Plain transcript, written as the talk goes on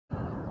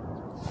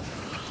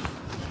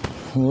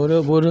What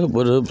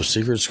up,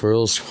 Secret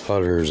Squirrel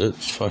Squatters?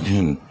 It's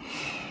fucking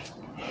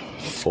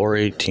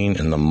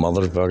 4:18 in the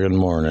motherfucking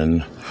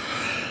morning.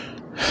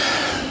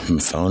 My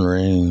phone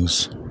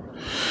rings.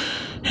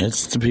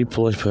 It's the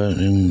people I put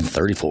in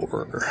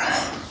 34.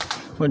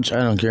 Which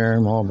I don't care,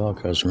 I'm all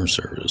about customer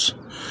service.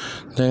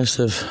 They asked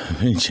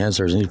if any chance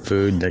there was any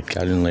food that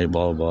got in late,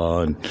 blah, blah,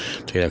 blah, and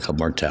to get a couple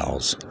more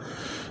towels.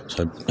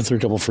 So I threw a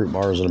couple fruit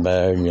bars in a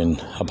bag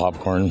and a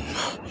popcorn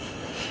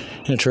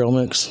and a trail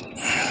mix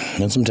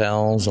and some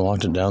towels. I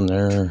locked it down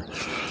there,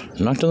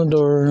 knocked on the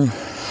door,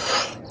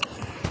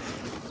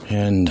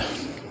 and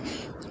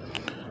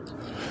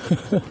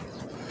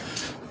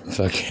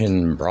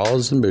fucking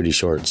bras and booty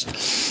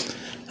shorts.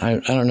 I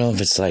don't know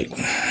if it's like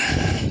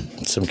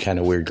some kind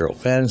of weird girl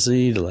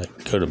fantasy to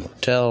like go to a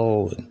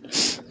motel and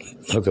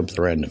hook up with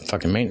a random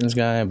fucking maintenance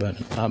guy, but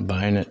I'm not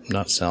buying it,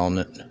 not selling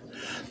it.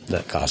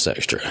 That costs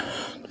extra.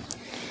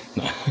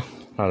 No,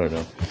 I don't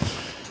know.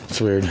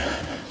 It's weird.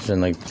 It's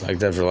been like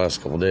that for the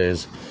last couple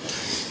days.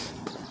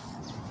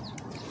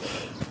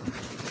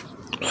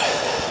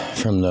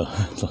 From the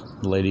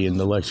lady in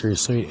the luxury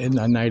suite in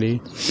a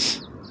nightie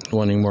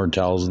wanting more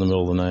towels in the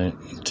middle of the night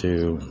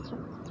to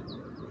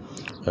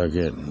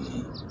fucking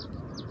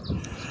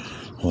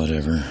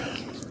whatever.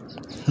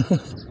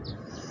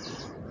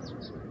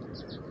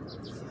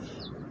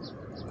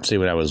 See,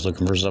 when I was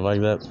looking for stuff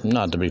like that,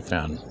 not to be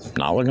found.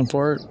 Not looking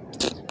for it,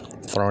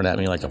 throwing at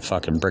me like a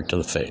fucking brick to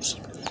the face.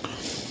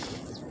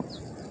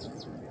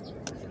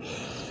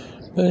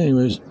 But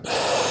anyways,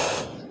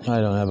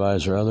 I don't have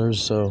eyes for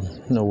others, so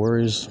no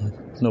worries,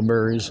 no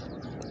berries,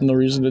 no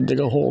reason to dig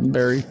a hole and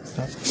bury.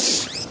 Fuck.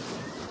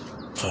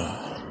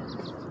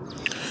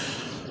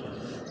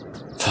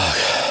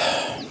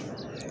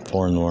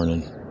 4 in the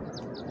morning.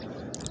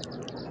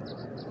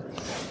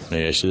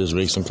 Maybe I should just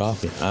make some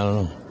coffee. I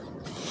don't know.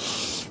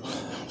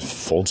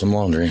 Fold some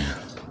laundry.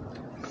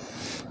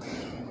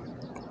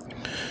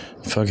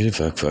 Fuckity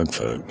fuck.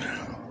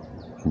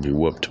 I'll be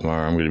whooped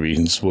tomorrow. I'm going to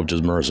be as whooped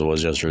as Marissa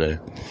was yesterday.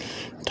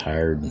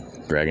 Tired,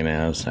 dragging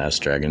ass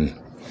dragging.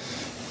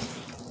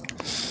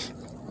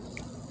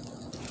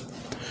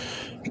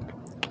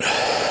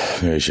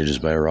 Maybe I should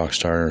just buy a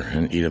Rockstar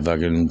and eat a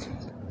fucking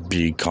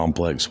B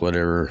complex,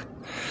 whatever,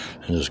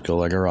 and just go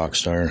like a rock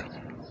star.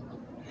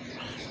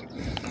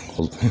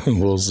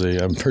 We'll see.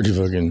 I'm pretty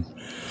fucking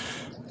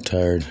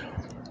tired.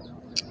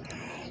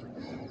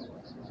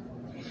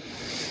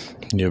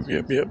 Yep.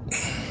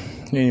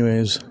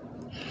 Anyways,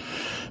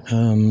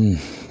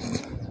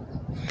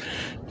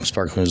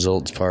 Sparkling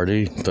Results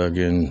Party,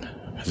 fucking,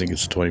 I think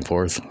it's the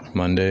 24th,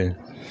 Monday.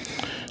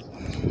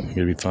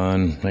 Gonna be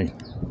fun.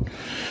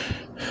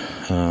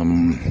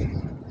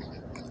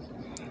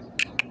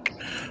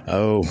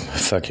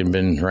 Fucking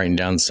been writing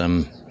down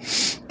some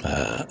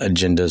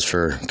agendas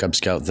for Cub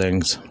Scout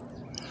things.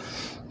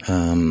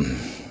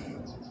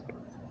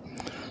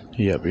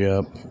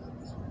 Yep.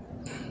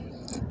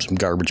 Some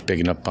garbage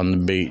picking up on the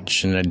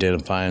beach and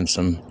identifying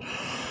some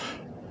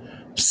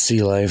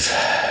sea life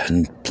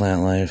and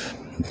plant life.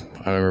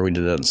 I remember we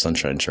did that in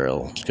Sunshine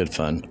Trail. It was good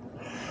fun.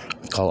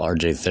 Call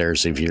RJ Thayer,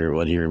 see if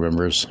what he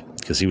remembers,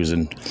 because he was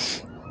in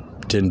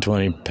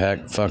 1020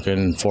 pack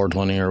fucking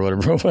 420 or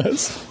whatever it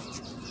was.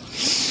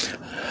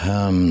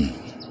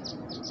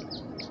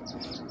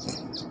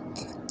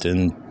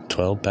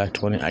 1012 pack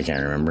 20, I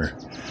can't remember.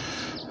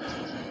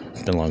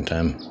 It's been a long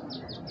time.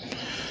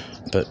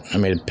 But I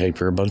made a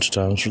paper a bunch of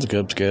times for the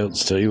Cub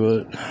Scouts, tell you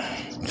what.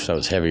 Because I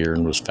was heavier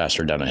and was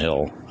faster down a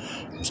hill.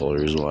 That's the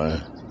only reason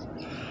why.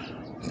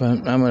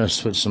 But I'm going to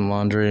switch some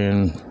laundry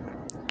and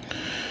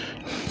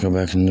go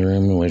back in the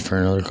room and wait for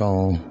another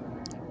call.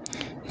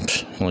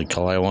 Only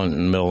call I want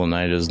in the middle of the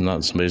night is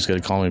not somebody's going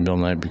to call me in the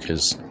middle of the night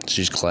because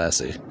she's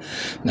classy.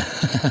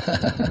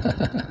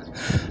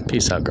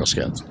 Peace out, Girl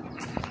Scouts.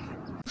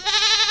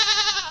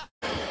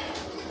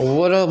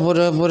 What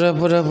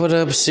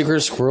up,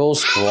 Secret Squirrel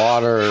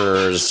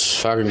Squatters.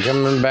 Fucking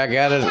coming back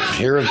at it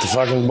here with the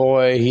fucking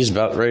boy. He's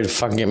about ready to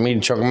fucking get me to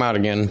choke him out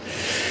again.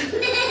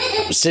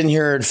 I'm sitting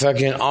here at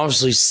fucking,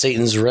 obviously,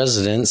 Satan's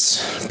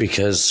residence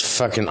because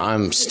fucking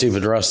I'm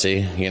stupid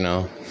rusty, you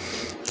know.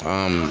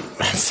 I'm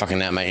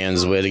fucking at my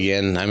ends with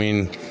again. I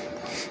mean,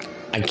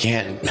 I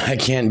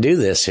can't do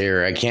this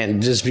here. I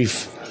can't just be...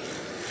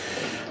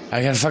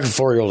 I got a fucking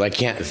 4-year-old. I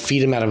can't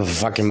feed him out of a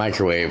fucking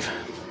microwave.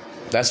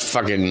 That's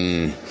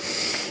fucking...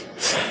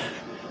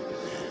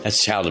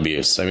 That's child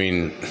abuse. I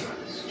mean...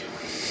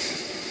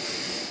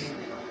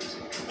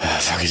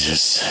 Fuck, it's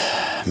just...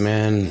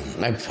 Man,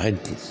 I played...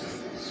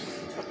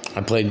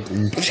 I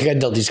got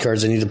dealt these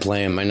cards. I need to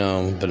play them. I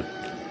know, but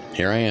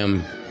here I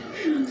am.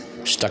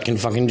 Stuck in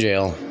fucking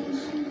jail.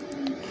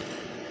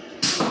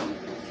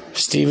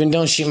 Steven,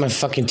 don't shoot my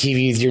fucking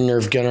TV with your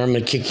Nerf gun or I'm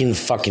gonna kick you in the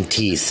fucking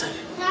teeth.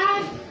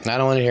 Dad. I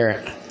don't want to hear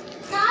it.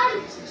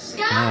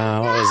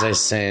 What was I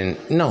saying?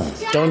 No,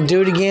 don't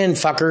do it again,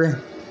 fucker.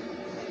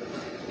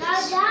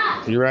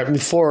 You're right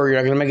before. You're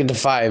not going to make it to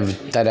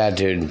 5, that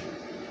attitude.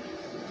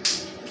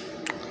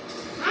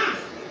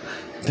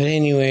 But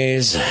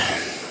anyways,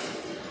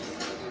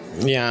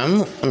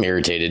 Yeah, I'm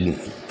irritated.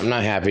 I'm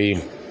not happy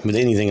with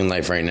anything in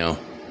life right now.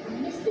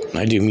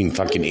 I do mean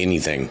fucking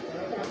anything.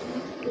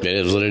 It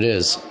is what it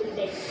is.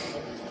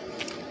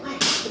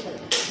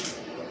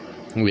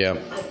 Yeah.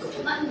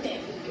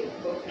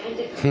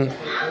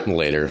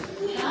 Later.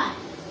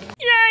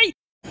 Yay!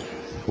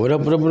 What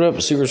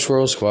up, Secret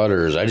Squirrel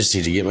Squatters? I just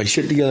need to get my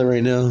shit together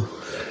right now.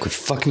 Quit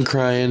fucking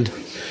crying.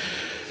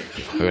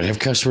 I'm gonna have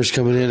customers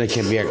coming in. I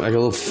can't be acting like a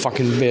little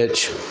fucking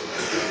bitch.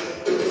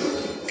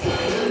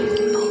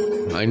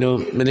 I know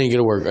it didn't get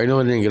to work.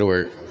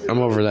 I'm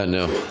over that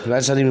now.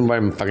 That's not even why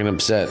I'm fucking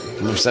upset.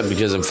 I'm upset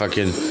because I'm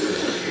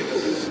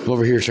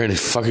over here trying to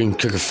fucking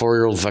cook a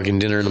 4-year-old fucking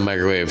dinner in the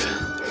microwave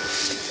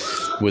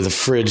with a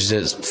fridge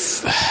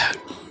that's...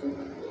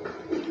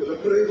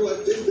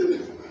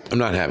 I'm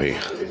not happy.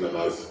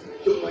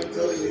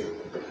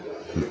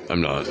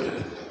 I'm not.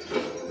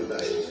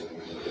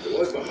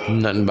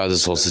 Nothing about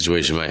this whole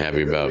situation am I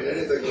happy about.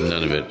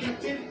 None of it.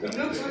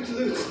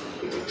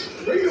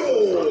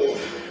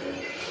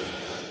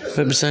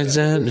 But besides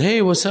that,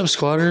 hey, what's up,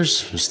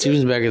 squatters?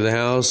 Steven's back at the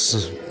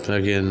house,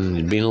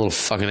 fucking being a little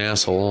fucking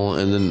asshole,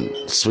 and then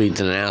sweet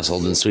and an asshole,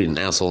 then sweet and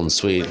asshole and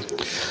sweet.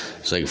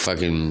 It's like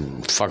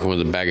fucking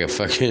with a bag of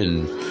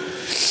fucking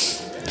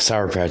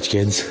Sour Patch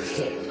Kids.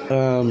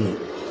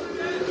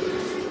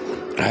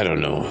 I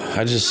don't know.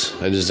 I just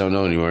don't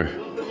know anymore.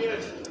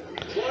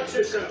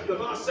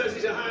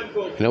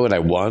 I know what I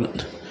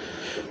want.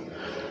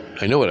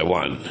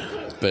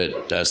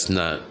 But that's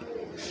not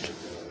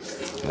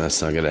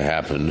gonna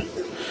happen.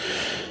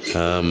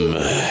 I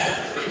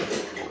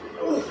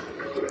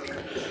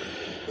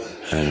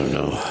don't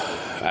know.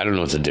 I don't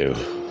know what to do.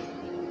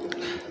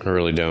 I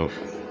really don't.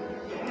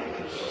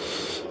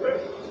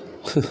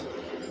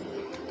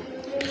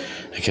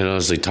 I can't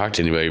honestly talk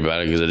to anybody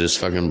about it because I just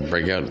fucking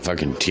break out in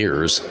fucking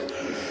tears.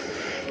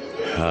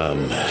 I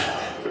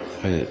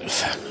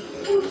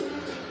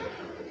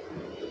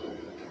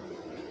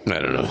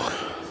don't know.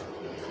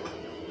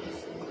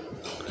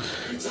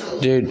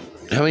 Dude,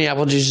 how many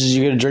apple juices are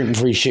you gonna drink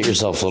before you shit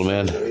yourself, little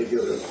man?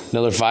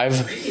 Another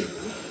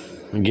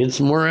 5? Get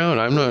some more out.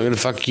 I'm not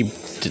gonna keep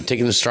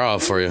taking the straw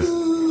off for you.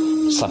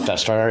 Slap that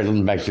straw right in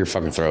the back of your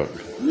fucking throat.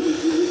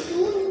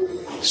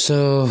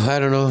 So, I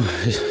don't know.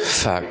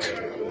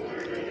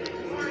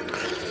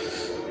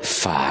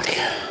 Fuck.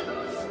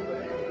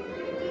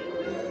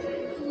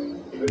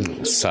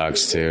 It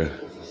sucks, too.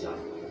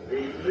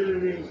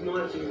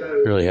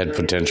 Really had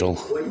potential.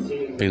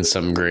 Being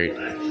something great.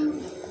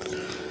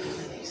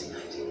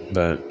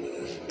 But,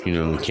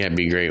 you can't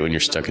be great when you're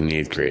stuck in the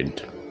 8th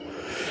grade.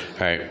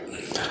 Alright.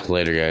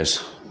 Later,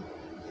 guys.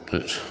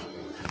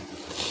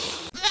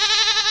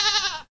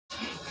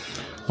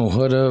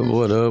 What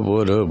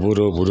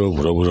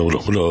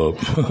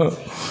up?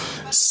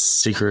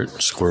 Secret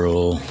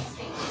Squirrel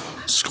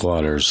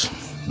Squatters.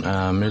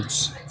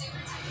 It's...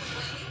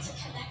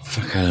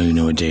 Fuck, I don't even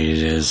know what date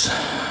it is.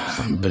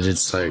 But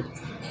it's like...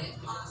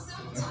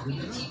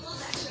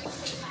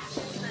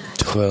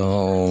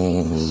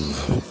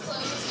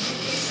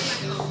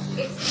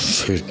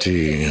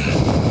 12:50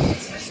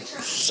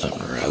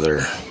 something or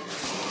other.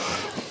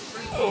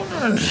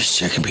 Just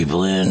checking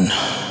people in.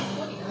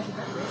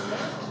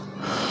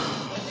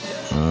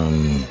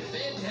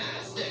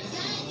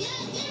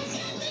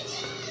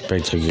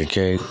 Baked a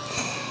cake.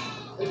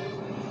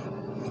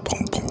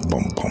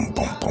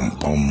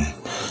 Boom.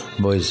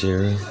 Boys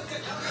here.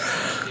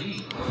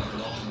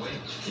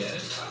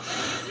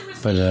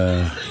 But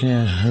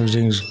yeah,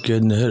 everything's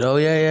good in the hood. Oh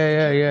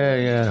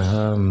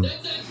yeah.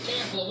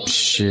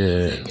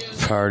 Shit.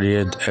 Party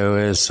at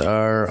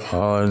OSR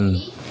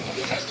on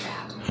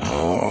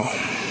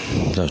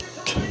the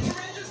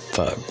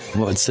fuck.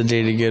 What's the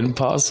date again?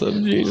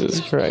 Possum? Jesus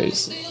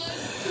Christ.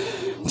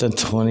 The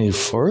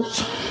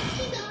 24th?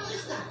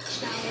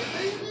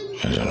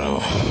 I don't know.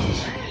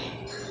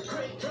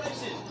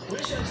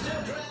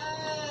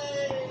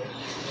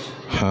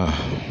 Huh.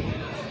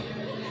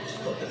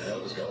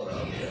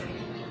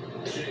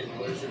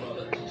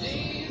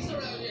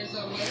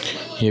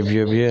 Yep.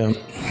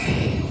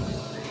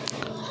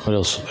 What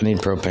else? I need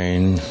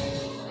propane.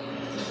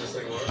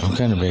 I'm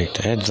kind of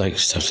baked. I had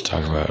stuff to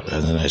talk about,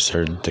 and then I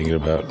started thinking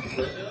about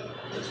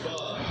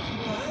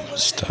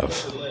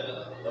stuff.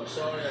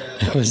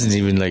 It wasn't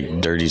even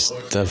dirty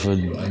stuff,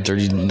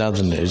 dirty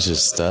nothing. It was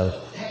just stuff.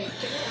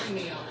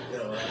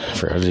 I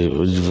forgot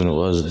when it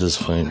was at this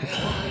point.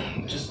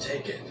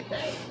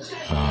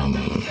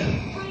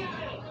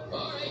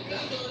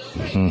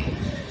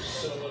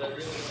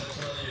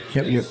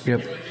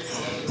 Yep.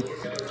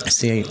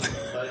 See, I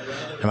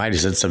might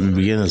have said something at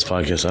the beginning of this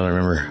podcast. I don't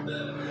remember.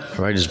 I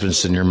might have just been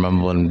sitting here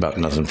mumbling about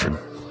nothing for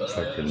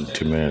fucking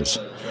 2 minutes.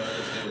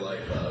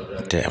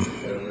 Damn.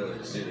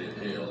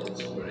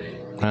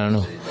 I don't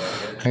know.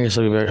 I guess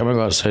I'll be back. I'm going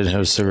to go outside and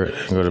have a cigarette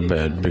and go to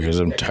bed because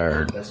I'm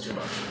tired.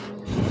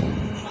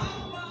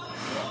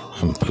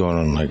 I'm going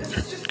on a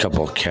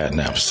couple of cat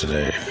naps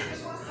today.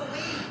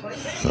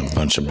 And a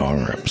bunch of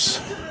bong rips.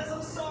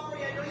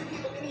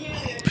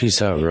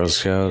 Peace out, Girl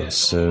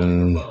Scouts,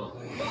 and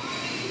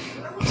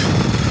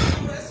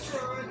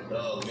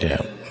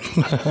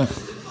Yeah.